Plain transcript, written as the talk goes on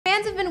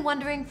Fans have been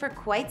wondering for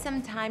quite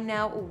some time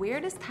now, where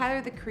does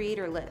Tyler the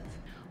Creator live?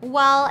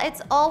 Well,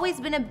 it's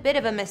always been a bit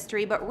of a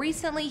mystery, but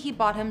recently he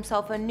bought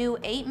himself a new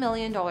 $8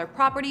 million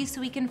property so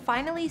he can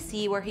finally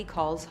see where he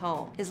calls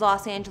home. His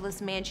Los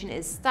Angeles mansion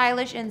is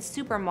stylish and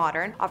super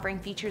modern, offering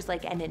features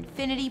like an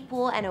infinity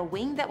pool and a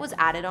wing that was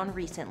added on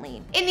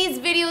recently. In these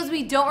videos,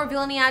 we don't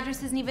reveal any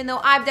addresses, and even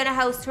though I've done a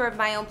house tour of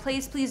my own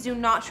place, please do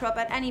not show up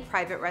at any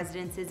private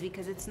residences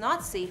because it's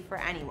not safe for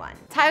anyone.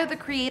 Tyler the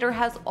Creator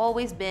has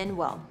always been,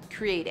 well,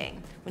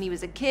 creating. When he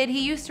was a kid,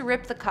 he used to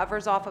rip the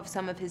covers off of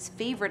some of his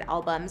favorite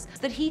albums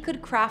so that he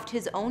could craft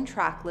his own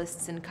track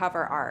lists and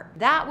cover art.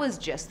 That was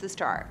just the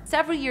start.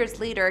 Several years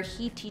later,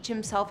 he'd teach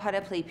himself how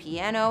to play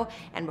piano,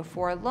 and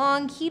before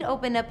long, he'd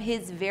open up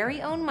his very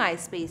own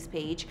MySpace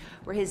page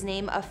where his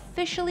name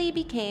officially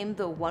became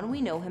the one we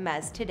know him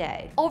as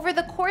today. Over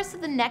the course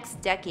of the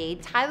next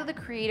decade, Tyler the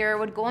Creator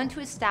would go on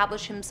to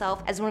establish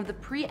himself as one of the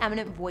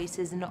preeminent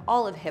voices in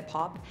all of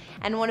hip-hop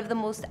and one of the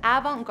most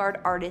avant-garde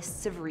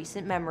artists of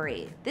recent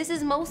memory. This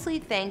is mostly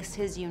thanks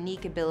to his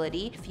unique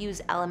ability to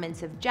fuse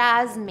elements of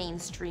jazz,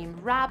 mainstream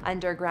rap,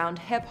 underground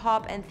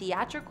hip-hop, and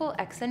theatrical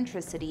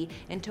eccentricity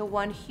into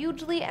one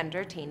hugely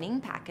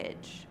entertaining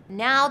package.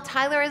 Now,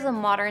 Tyler is a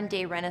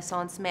modern-day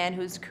Renaissance man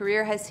whose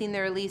career has seen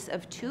the release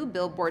of 2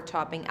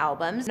 Billboard-topping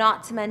albums,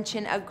 not to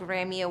mention a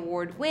Grammy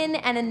Award win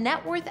and a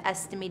net worth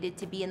estimated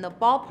to be in the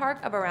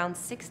ballpark of around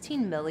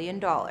 $16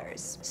 million.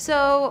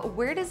 So,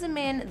 where does a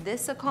man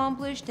this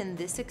accomplished and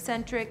this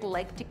eccentric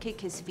like to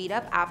kick his feet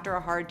up after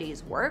a hard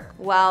day's work?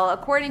 Well,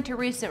 according to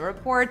recent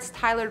reports,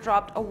 Tyler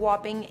dropped a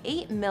whopping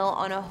 $8 million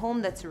on a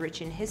home that's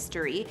rich in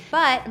history,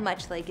 but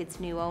much like its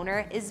new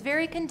owner, is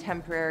very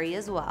contemporary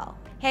as well.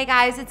 Hey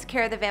guys, it's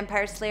Kara the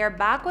Vampire Slayer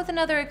back with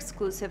another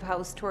exclusive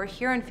house tour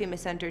here on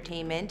Famous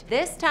Entertainment,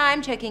 this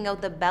time checking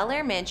out the Bel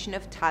Air mansion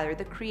of Tyler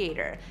the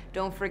Creator.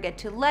 Don't forget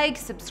to like,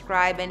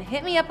 subscribe, and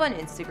hit me up on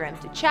Instagram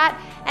to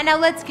chat, and now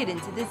let's get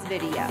into this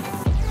video.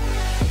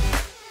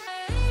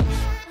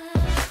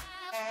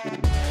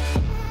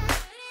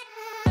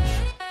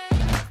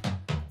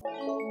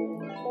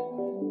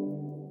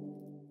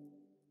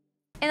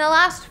 In the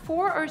last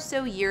 4 or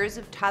so years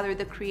of Tyler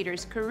the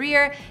Creator's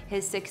career,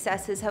 his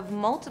successes have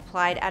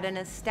multiplied at an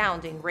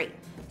astounding rate.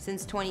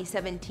 Since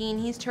 2017,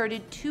 he's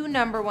charted 2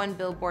 #1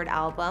 Billboard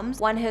albums,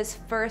 won his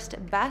first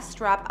Best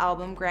Rap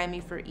Album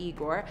Grammy for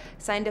Igor,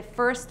 signed a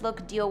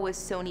first-look deal with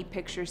Sony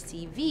Pictures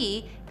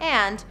TV,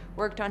 and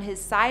worked on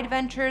his side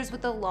ventures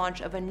with the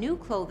launch of a new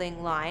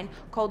clothing line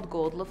called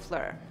Gold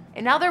Lafleur.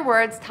 In other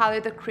words,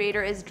 Tyler the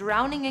Creator is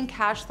drowning in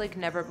cash like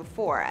never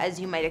before. As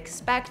you might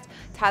expect,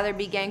 Tyler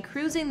began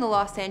cruising the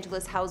Los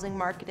Angeles housing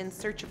market in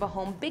search of a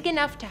home big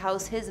enough to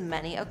house his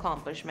many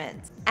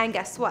accomplishments. And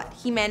guess what?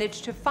 He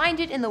managed to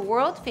find it in the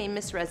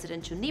world-famous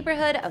residential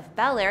neighborhood of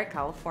Bel Air,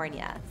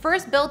 California.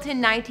 First built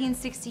in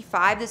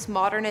 1965, this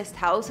modernist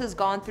house has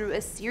gone through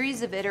a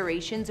series of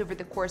iterations over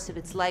the course of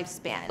its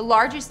lifespan, the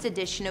largest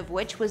addition of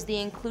which was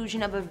the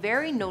inclusion of a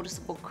very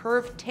noticeable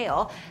curved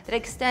tail that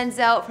extends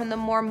out from the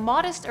more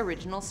modest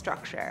original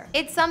structure.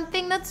 It's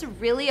something that's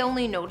really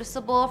only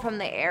noticeable from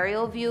the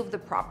aerial view of the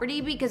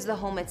property because the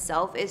home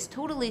itself is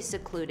totally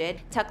secluded,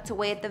 tucked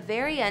away at the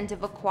very end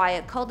of a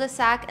quiet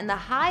cul-de-sac in the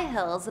high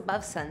hills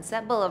above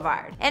Sunset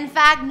Boulevard. In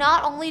fact,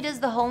 not only does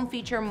the home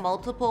feature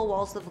multiple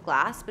walls of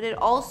glass, but it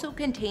also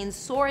contains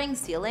soaring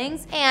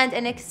ceilings and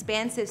an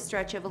expansive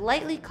stretch of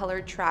lightly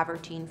colored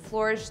travertine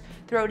floors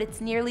throughout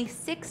its nearly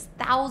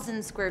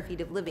 6,000 square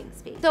feet of living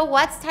space. So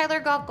what's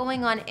Tyler got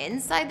going on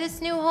inside this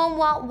new home?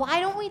 Well, why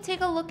don't we take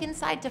a look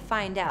inside to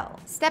find out.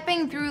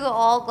 Stepping through the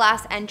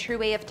all-glass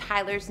entryway of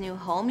Tyler's new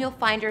home, you'll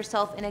find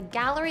yourself in a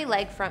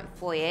gallery-like front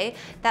foyer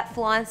that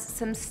flaunts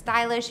some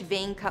stylish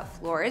vein-cut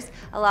floors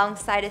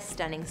alongside a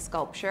stunning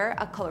sculpture,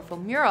 a colorful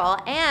mural,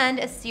 and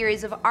a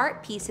series of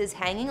art pieces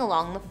hanging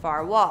along the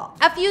far wall.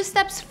 A few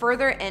steps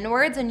further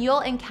inwards and you'll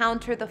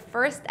encounter the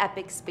first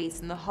epic space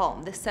in the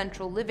home, the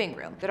central living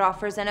room, that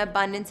offers an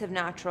abundance of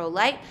natural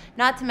light,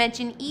 not to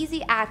mention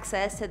easy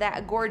access to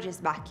that gorgeous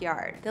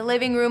backyard. The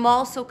living room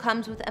also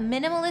comes with a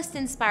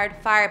minimalist-inspired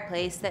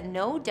fireplace that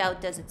no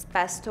doubt does its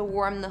best to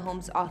warm the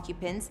home's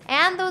occupants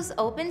and those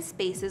open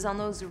spaces on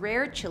those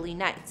rare chilly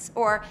nights,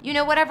 or, you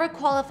know, whatever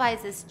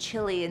qualifies as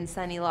chilly in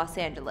sunny Los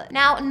Angeles.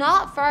 Now,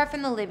 not far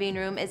from the living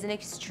room is an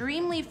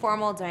extremely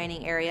formal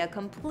dining area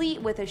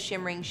complete with a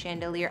shimmering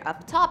chandelier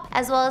up top,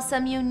 as well as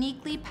some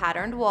uniquely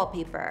patterned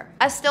wallpaper.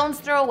 A stone's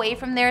throw away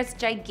from there is a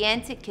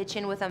gigantic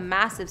kitchen with a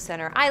massive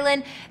center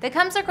island that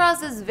comes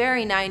across as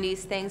very 90s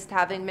thanks to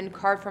having been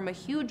carved from a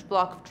huge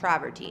block of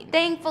travertine.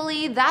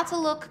 Thankfully, that's a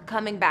look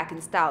coming back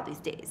in style these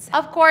days.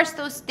 Of course,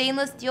 those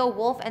stainless steel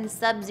Wolf and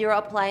Sub-Zero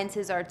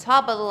appliances are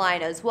top of the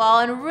line as well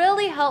and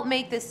really help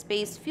make this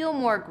space feel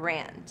more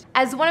grand.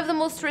 As one of the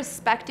most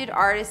respected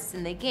artists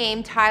in the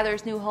game,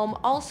 Tyler's new home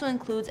also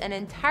includes an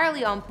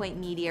entirely on-point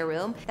media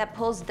room that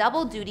pulls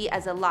double duty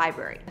as a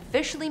library,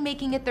 officially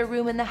making it the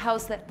room in the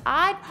house that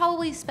I'd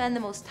probably spend the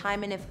most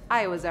time in if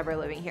I was ever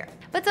living here.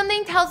 But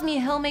something tells me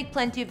he'll make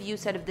plenty of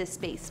use out of this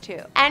space too.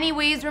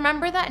 Anyways,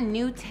 remember that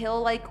new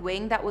tail-like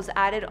wing that was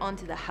added on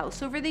onto the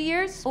house over the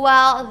years?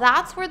 Well,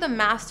 that's where the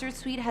master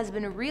suite has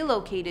been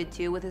relocated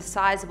to, with a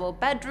sizable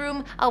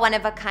bedroom, a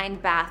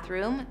one-of-a-kind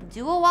bathroom,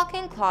 dual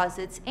walk-in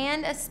closets,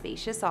 and a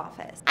spacious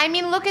office. I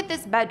mean, look at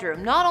this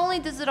bedroom. Not only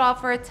does it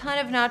offer a ton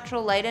of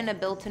natural light and a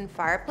built-in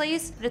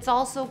fireplace, but it's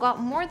also got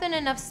more than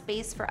enough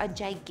space for a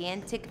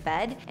gigantic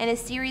bed and a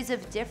series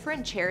of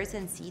different chairs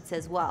and seats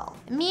as well.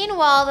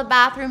 Meanwhile, the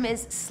bathroom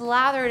is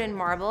slathered in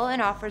marble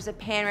and offers a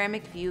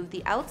panoramic view of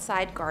the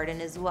outside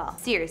garden as well.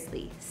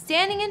 Seriously,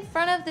 standing in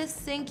front of this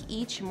sink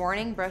each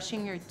morning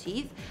brushing your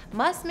teeth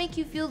must make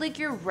you feel like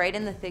you're right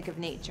in the thick of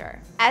nature.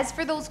 As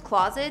for those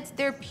closets,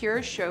 they're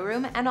pure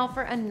showroom and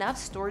offer enough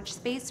storage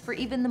space for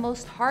even the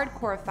most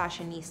hardcore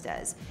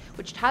fashionistas,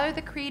 which Tyler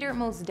the Creator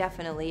most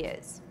definitely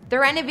is. The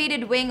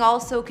renovated wing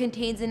also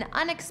contains an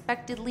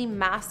unexpectedly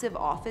massive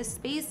office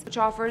space, which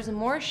offers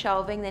more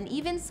shelving than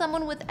even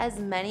someone with as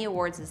many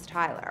awards as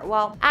Tyler.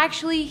 Well,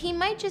 actually, he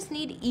might just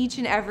need each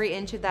and every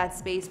inch of that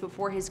space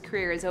before his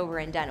career is over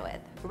and done with.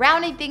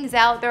 Rounding things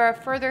out, there are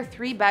further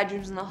 3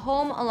 bedrooms in the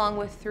home, along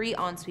with 3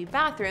 ensuite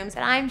bathrooms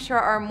that I'm sure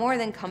are more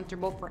than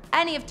comfortable for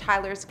any of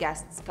Tyler's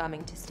guests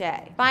coming to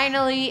stay.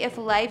 Finally, if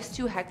life's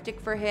too hectic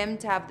for him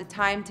to have the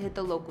time to hit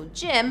the local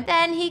gym,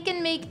 then he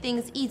can make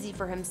things easy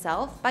for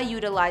himself by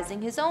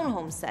utilizing his own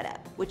home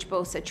setup, which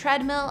boasts a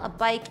treadmill, a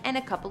bike, and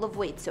a couple of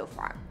weights so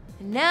far.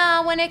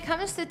 Now, when it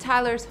comes to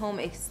Tyler's home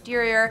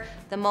exterior,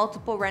 the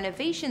multiple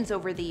renovations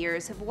over the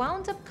years have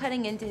wound up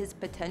cutting into his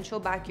potential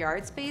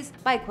backyard space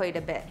by quite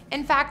a bit.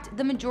 In fact,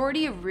 the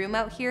majority of room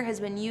out here has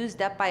been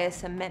used up by a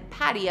cement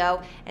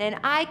patio and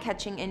an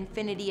eye-catching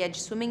infinity-edge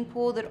swimming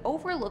pool that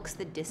overlooks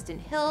the distant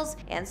hills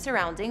and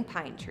surrounding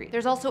pine trees.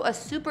 There's also a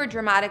super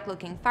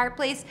dramatic-looking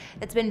fireplace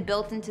that's been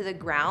built into the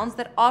grounds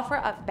that offer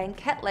up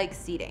banquet-like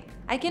seating.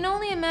 I can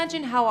only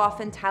imagine how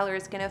often Tyler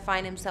is going to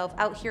find himself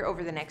out here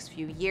over the next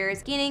few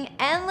years, gaining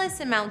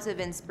endless amounts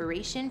of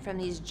inspiration from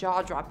these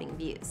jaw-dropping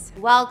views.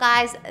 Well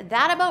guys,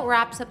 that about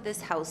wraps up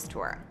this house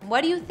tour.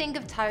 What do you think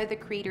of Tyler the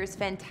Creator's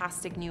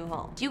fantastic new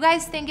home? Do you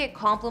guys think it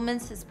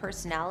complements his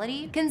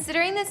personality?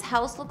 Considering this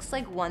house looks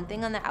like one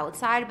thing on the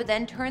outside but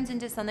then turns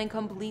into something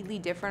completely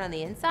different on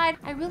the inside,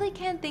 I really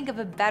can't think of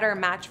a better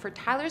match for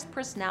Tyler's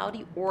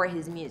personality or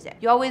his music.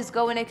 You always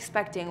go in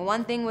expecting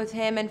one thing with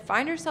him and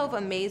find yourself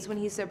amazed when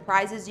he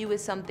surprises you with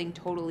something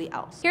totally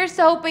else. Here's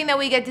to hoping that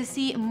we get to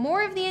see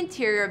more of the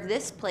interior of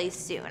this place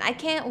soon. I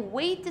can't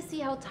wait to see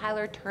how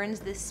Tyler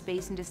turns this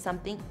space into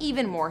something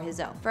even more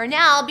his own. For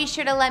now, be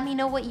sure to let me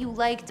know what you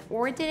liked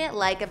or didn't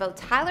like about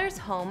Tyler's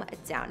home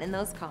down in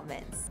those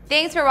comments.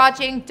 Thanks for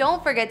watching.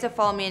 Don't forget to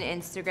follow me on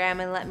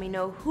Instagram and let me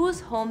know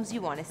whose homes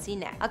you want to see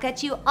next. I'll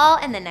catch you all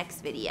in the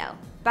next video.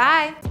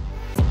 Bye!